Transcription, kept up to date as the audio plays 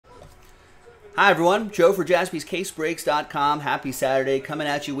Hi everyone, Joe for JaspysCaseBreaks.com. Happy Saturday, coming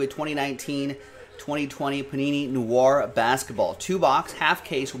at you with 2019-2020 Panini Noir Basketball. 2-box, half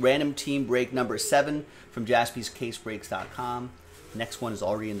case, random team break number 7 from JaspysCaseBreaks.com. Next one is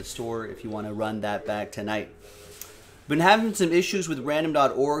already in the store if you want to run that back tonight. Been having some issues with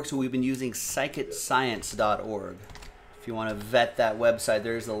random.org, so we've been using psychicscience.org. If you want to vet that website,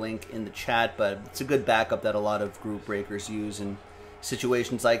 there's a link in the chat, but it's a good backup that a lot of group breakers use in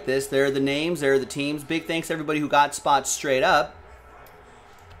situations like this. There are the names, there are the teams. Big thanks to everybody who got spots straight up.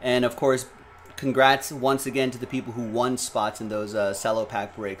 And of course, congrats once again to the people who won spots in those cello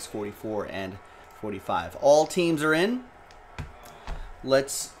pack breaks 44 and 45. All teams are in.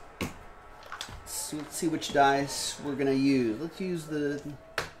 Let's see which dice we're gonna use. Let's use the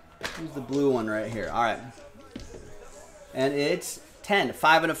blue one right here. All right. And it's 10.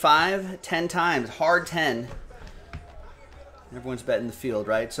 5 and a 5, 10 times. Hard 10. Everyone's betting the field,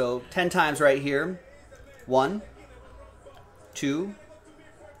 right? So 10 times right here. 1, 2,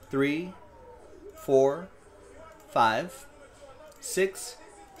 3, 4, 5, 6,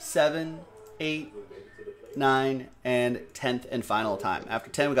 7, 8, 9, and 10th and final time. After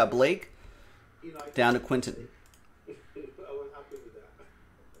 10, we got Blake down to Quentin.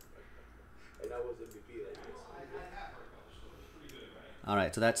 All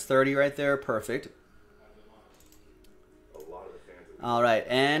right, so that's 30 right there. Perfect. All right,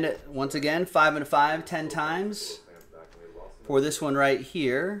 and once again, 5 and a 5, 10 times. For this one right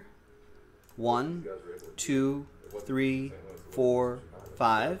here, 1, 2, 3, 4,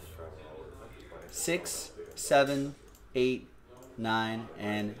 5, 6, 7, 8, 9,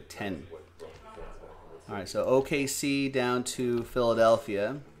 and 10. All right, so OKC down to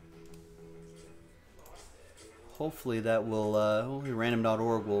Philadelphia. Hopefully that will, hopefully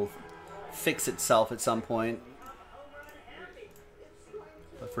random.org will fix itself at some point.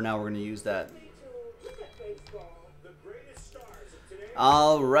 But for now, we're going to use that.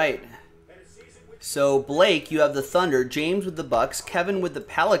 All right. So Blake, you have the Thunder. James with the Bucks. Kevin with the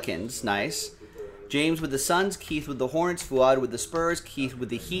Pelicans. Nice. James with the Suns. Keith with the Hornets. Fuad with the Spurs. Keith with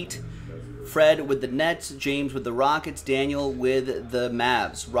the Heat. Fred with the Nets. James with the Rockets. Daniel with the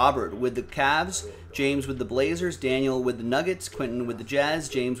Mavs. Robert with the Cavs. James with the Blazers. Daniel with the Nuggets. Quentin with the Jazz.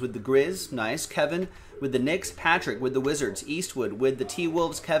 James with the Grizz. Nice. Kevin with the Knicks. Patrick with the Wizards. Eastwood with the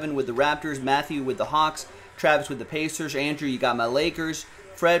T-Wolves. Kevin with the Raptors. Matthew with the Hawks. Travis with the Pacers. Andrew, you got my Lakers.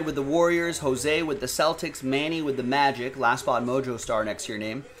 Fred with the Warriors. Jose with the Celtics. Manny with the Magic. Last spot Mojo Star next to your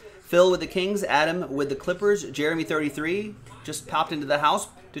name. Phil with the Kings. Adam with the Clippers. Jeremy 33 just popped into the house.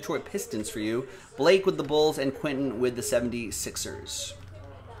 Detroit Pistons for you. Blake with the Bulls. And Quentin with the 76ers.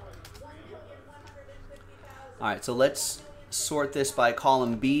 All right, so let's sort this by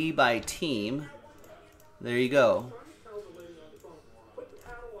column B by team. There you go.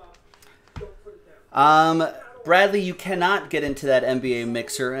 Bradley, you cannot get into that NBA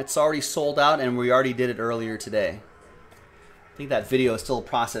mixer. It's already sold out, and we already did it earlier today. I think that video is still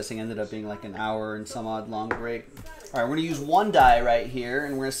processing. Ended up being like an hour and some odd long break. All right, we're going to use one die right here,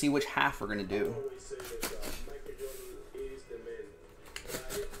 and we're going to see which half we're going to do.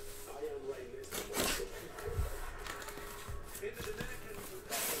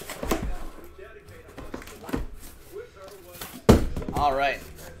 All right.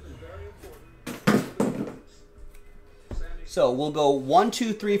 So we'll go 1,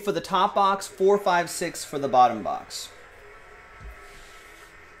 2, 3 for the top box, 4, 5, 6 for the bottom box.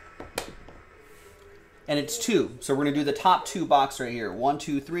 And it's 2. So we're going to do the top 2 box right here. 1,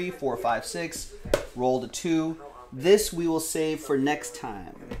 2, 3, 4, 5, 6. Roll to 2. This we will save for next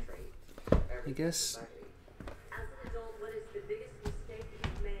time, I guess.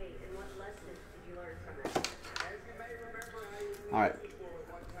 All right.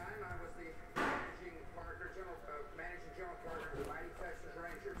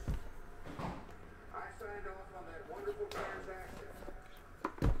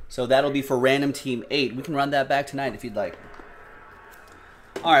 So that'll be for random team 8. We can run that back tonight if you'd like.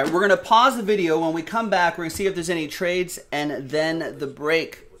 All right, we're going to pause the video. When we come back, we're going to see if there's any trades and then the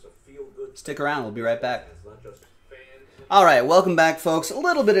break. Stick around. We'll be right back. All right, welcome back, folks. A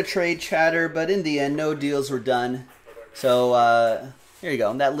little bit of trade chatter, but in the end, no deals were done. So here you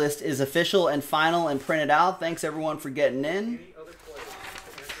go. That list is official and final and printed out. Thanks, everyone, for getting in.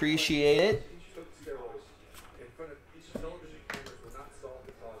 Appreciate it.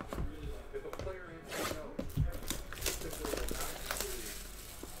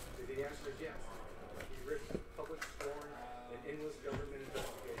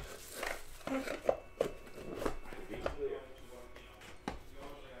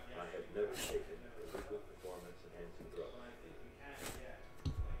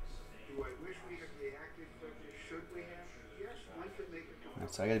 Do I wish we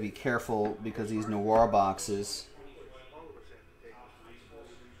So I got to be careful because these Noir boxes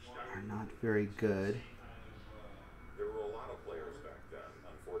are not very good. There were a lot of players back then,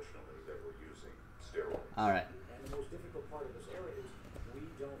 unfortunately, that were using steroids. All right. And the most difficult part of this area is we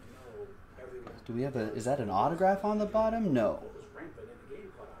don't know everyone. Do we have a? Is that an autograph on the bottom? No.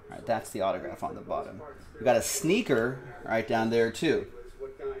 All right, that's the autograph on the bottom. We got a sneaker right down there too.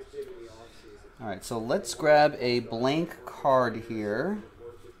 All right, so let's grab a blank card here.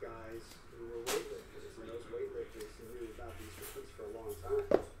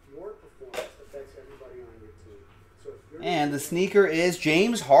 And the sneaker is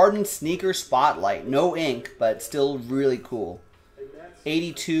James Harden Sneaker Spotlight. No ink, but still really cool.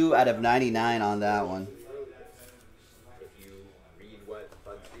 82 out of 99 on that one.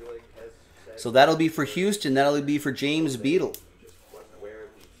 So that'll be for Houston. That'll be for James Beadle. Wasn't aware of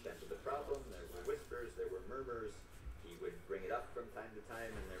the extent of the problem. There were whispers, there were murmurs. He would bring it up from time to time,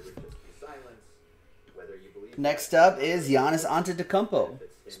 and there would just be silence. Whether you believe. Next up is Giannis Antetokounmpo.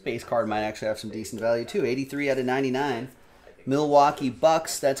 Space card might actually have some decent value too. 83 out of 99. Milwaukee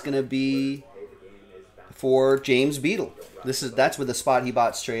Bucks. That's going to be for James Beadle. That's with the spot he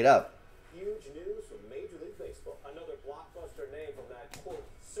bought straight up. Huge news from Major League Baseball. Another blockbuster name from that quote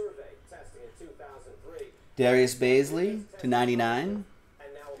survey testing in 2003. Darius Baisley to 99.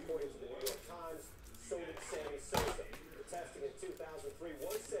 And now, according to the New York Times, so did Sammy Sosa. The testing in 2003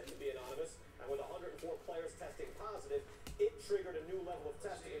 was said to be anonymous, and with 104 players testing positive, it triggered a new level of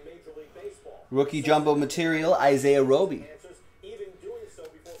testing in Major League Baseball. Rookie jumbo material, Isaiah Roby.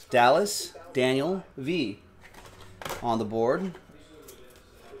 Dallas, Daniel V. on the board.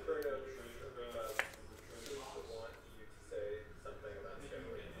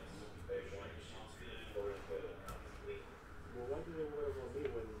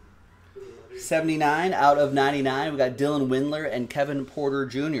 $79 out of 99. We got Dylan Windler and Kevin Porter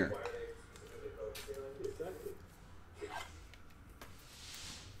Jr.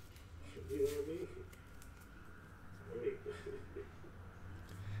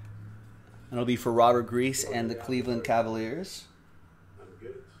 And it'll be for Robert Grease and the Cleveland Cavaliers.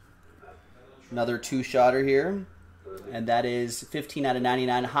 Another two-shotter here. And that is 15 out of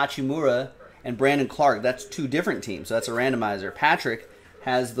 99. Hachimura and Brandon Clark. That's two different teams, so that's a randomizer. Patrick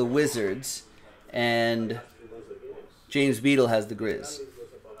has the Wizards, and James Beadle has the Grizz.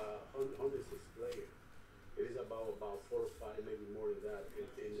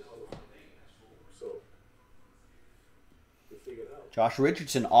 Josh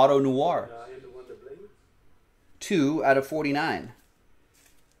Richardson, Auto Noir. 2 out of 49.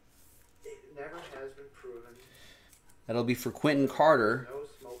 It never has been proven. That'll be for Quentin Carter No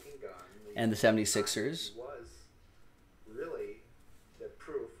smoking gun. and the 76ers. Was really the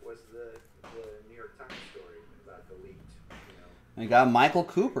proof was the New York Times story about the leaked, We got Michael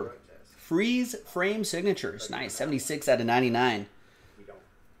Cooper. drug test. Freeze frame signatures. Nice. 76 out of 99. We don't.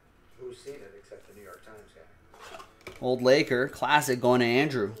 Who's seen it except the New York Times guy? Old Laker. Classic going to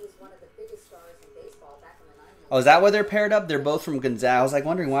Andrew. He was one of the biggest stars in baseball back in the 90s. Oh, is that why they're paired up? They're both from Gonzaga. I was like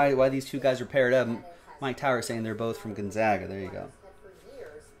wondering why these two guys are paired up. Mike Tower saying they're both from Gonzaga. There you go. For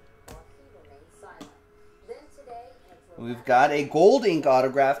years, while he remained silent. Then today, in a We've got a gold ink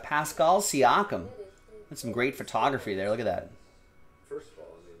autograph, Pascal Siakam. That's some great photography there. Look at that. First of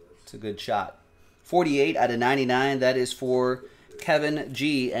all, I mean, It's a good shot. 48 out of 99. That is for Kevin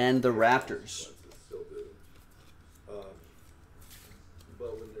G and the Raptors. it's still do.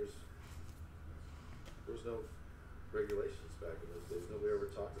 But when there's no regulations back in those days, nobody ever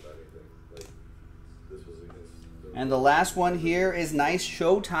talked about anything like this was against. And the last one here is nice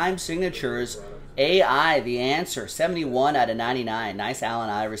Showtime signatures. AI, the answer. 71 out of 99. Nice Allen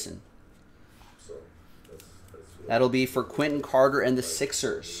Iverson. So that's That'll be for Quentin Carter and the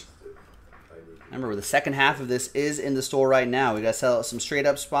Sixers. Remember, the second half of this is in the store right now. We got to sell some straight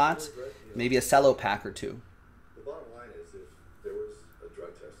up spots, maybe a cello pack or two. the bottom line is if there was a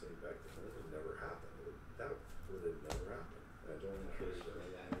drug testing back then, it would never happen. That would have never happened. And I don't encourage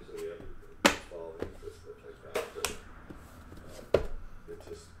anybody ever to fall into stuff like that. But it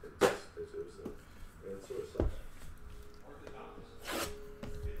sort of sucks.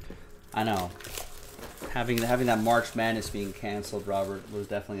 I know. Having that March Madness being canceled, Robert, was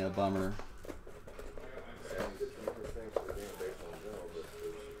definitely a bummer. And it's a different thing for the game of baseball in general, but for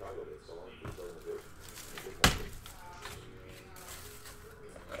Chicago, it's a long people organization.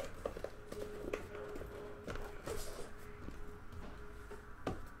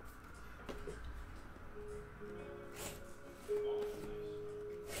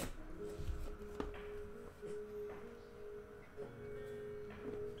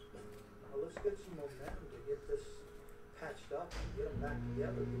 Let's get some momentum to get this patched up and get them back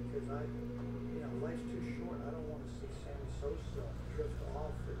together because life's too short. I don't want to see Sammy Sosa drift off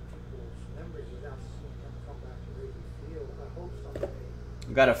in people's memories without seeing him come back to Wrigley Field. I hope someday.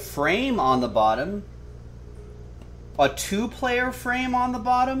 We've got a frame on the bottom. A 2-player frame on the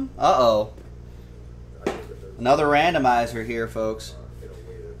bottom. Uh-oh. Another randomizer here, folks.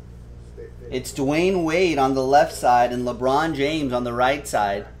 It's Dwayne Wade on the left side and LeBron James on the right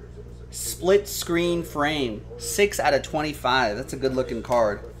side. Split screen frame. 6 out of 25. That's a good looking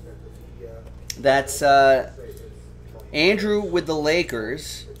card. That's Andrew with the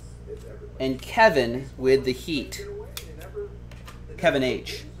Lakers and Kevin with the Heat. Kevin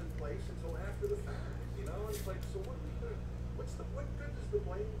H.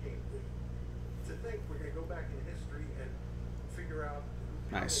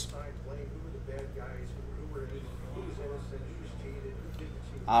 Nice.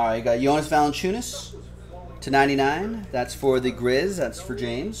 All right, you got Jonas Valanciunas to 99. That's for the Grizz. That's for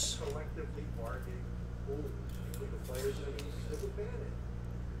James.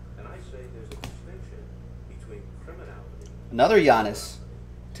 Another Giannis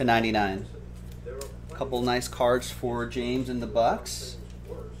to 99. A couple nice cards for James and the Bucks.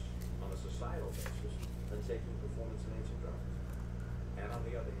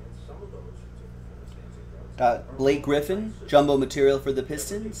 Got Blake Griffin, jumbo material for the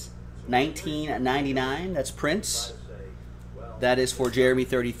Pistons, 19.99. That's Prince. That is for Jeremy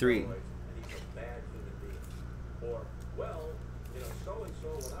 33.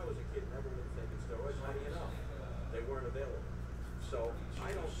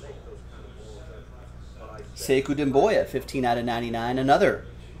 Sekou Demboya, 15 out of 99. Another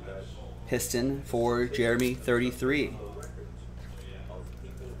Piston for Jeremy 33.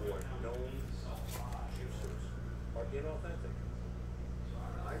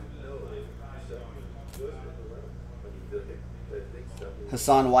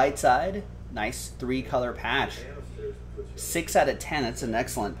 Hassan Whiteside, nice 3-color patch. 6 out of 10, that's an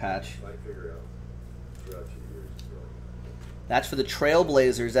excellent patch. That's for the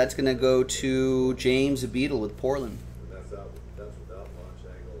Trailblazers. That's going to go to James Beadle with Portland.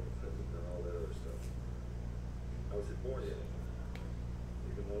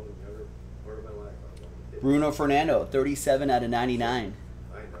 Bruno Fernando, 37 out of 99.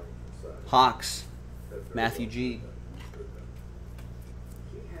 Hawks, Matthew G.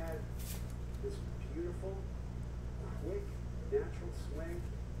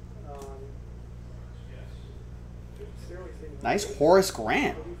 Nice Horace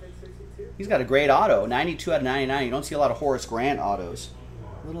Grant. He's got a great auto. 92 out of 99. You don't see a lot of Horace Grant autos.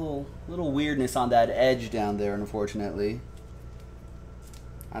 Little weirdness on that edge down there, unfortunately.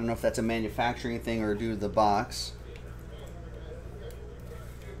 I don't know if that's a manufacturing thing or due to the box.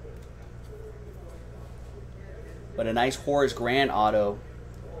 But a nice Horace Grant auto.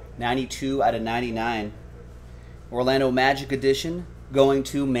 92 out of 99. Orlando Magic edition going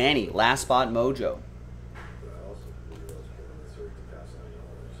to Manny. Last spot mojo.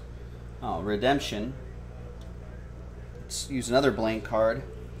 Oh, redemption. Let's use another blank card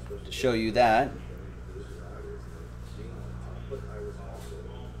to show you that.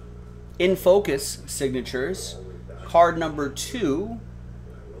 In focus signatures. Card number 2.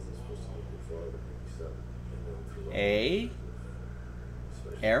 A.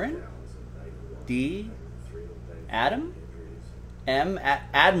 Aaron. D. Adam. M.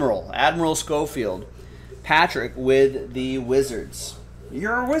 Admiral Schofield. Patrick with the Wizards.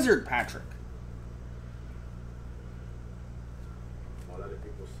 You're a wizard, Patrick. A lot of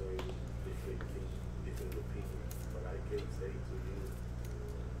people say they can repeat, but I can say to you,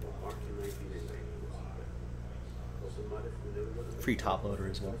 Mark in 1990 free top loader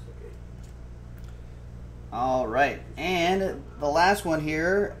as well. All right, and the last one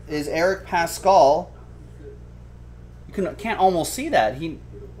here is Eric Pascal. You can't almost see that.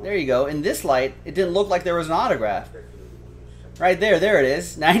 There you go. In this light, it didn't look like there was an autograph. Right there, there it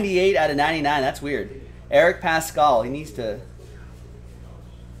is. 98 out of 99. That's weird. Eric Pascal. He needs to.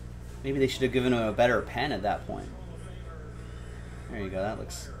 Maybe they should have given him a better pen at that point. There you go. That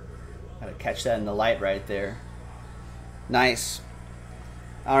looks. Gotta catch that in the light right there. Nice.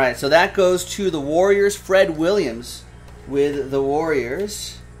 All right, so that goes to the Warriors. Fred Williams with the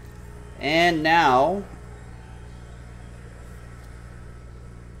Warriors. And now.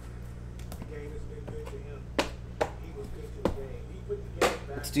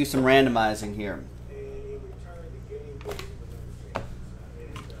 Let's do some randomizing here. I'm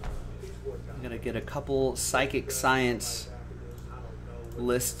going to get a couple Psychic Science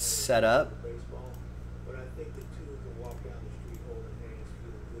lists set up.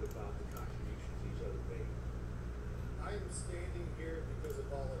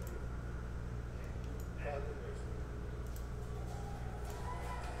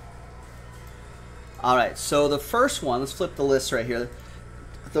 All right, so the first one, let's flip the list right here.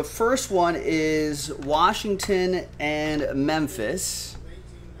 The first one is Washington and Memphis,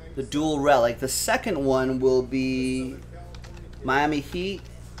 the dual relic. The second one will be Miami Heat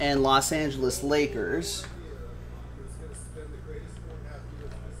and Los Angeles Lakers.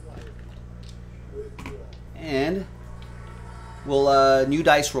 And we'll new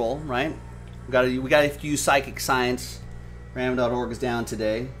dice roll, right? We gotta use psychic science. Random.org is down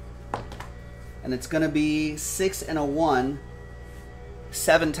today. And it's gonna be 6 and a 1,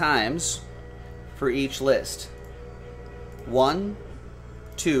 7 times for each list. 1,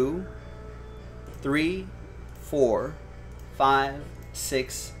 2, 3, 4, 5,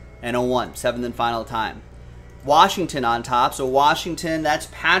 6, and a 1. 7th and final time. Washington on top. So Washington, that's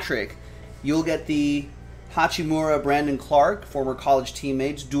Patrick. You'll get the Hachimura Brandon Clark, former college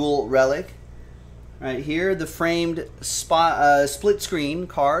teammates, dual relic. Right here, the framed split screen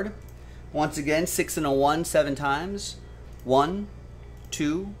card. Once again, 6 and a 1, 7 times. 1,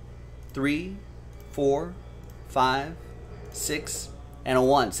 2, 3, 4, 5, 6, and a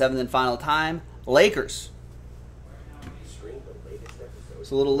 1. 7th and final time. Lakers.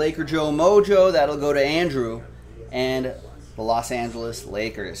 So a little Laker Joe Mojo. That'll go to Andrew and the Los Angeles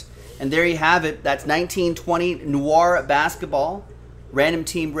Lakers. And there you have it. That's 1920 Noir basketball. Random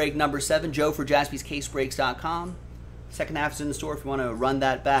team break number 7. Joe for jaspyscasebreaks.com. Second half is in the store if you want to run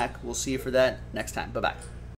that back. We'll see you for that next time. Bye-bye.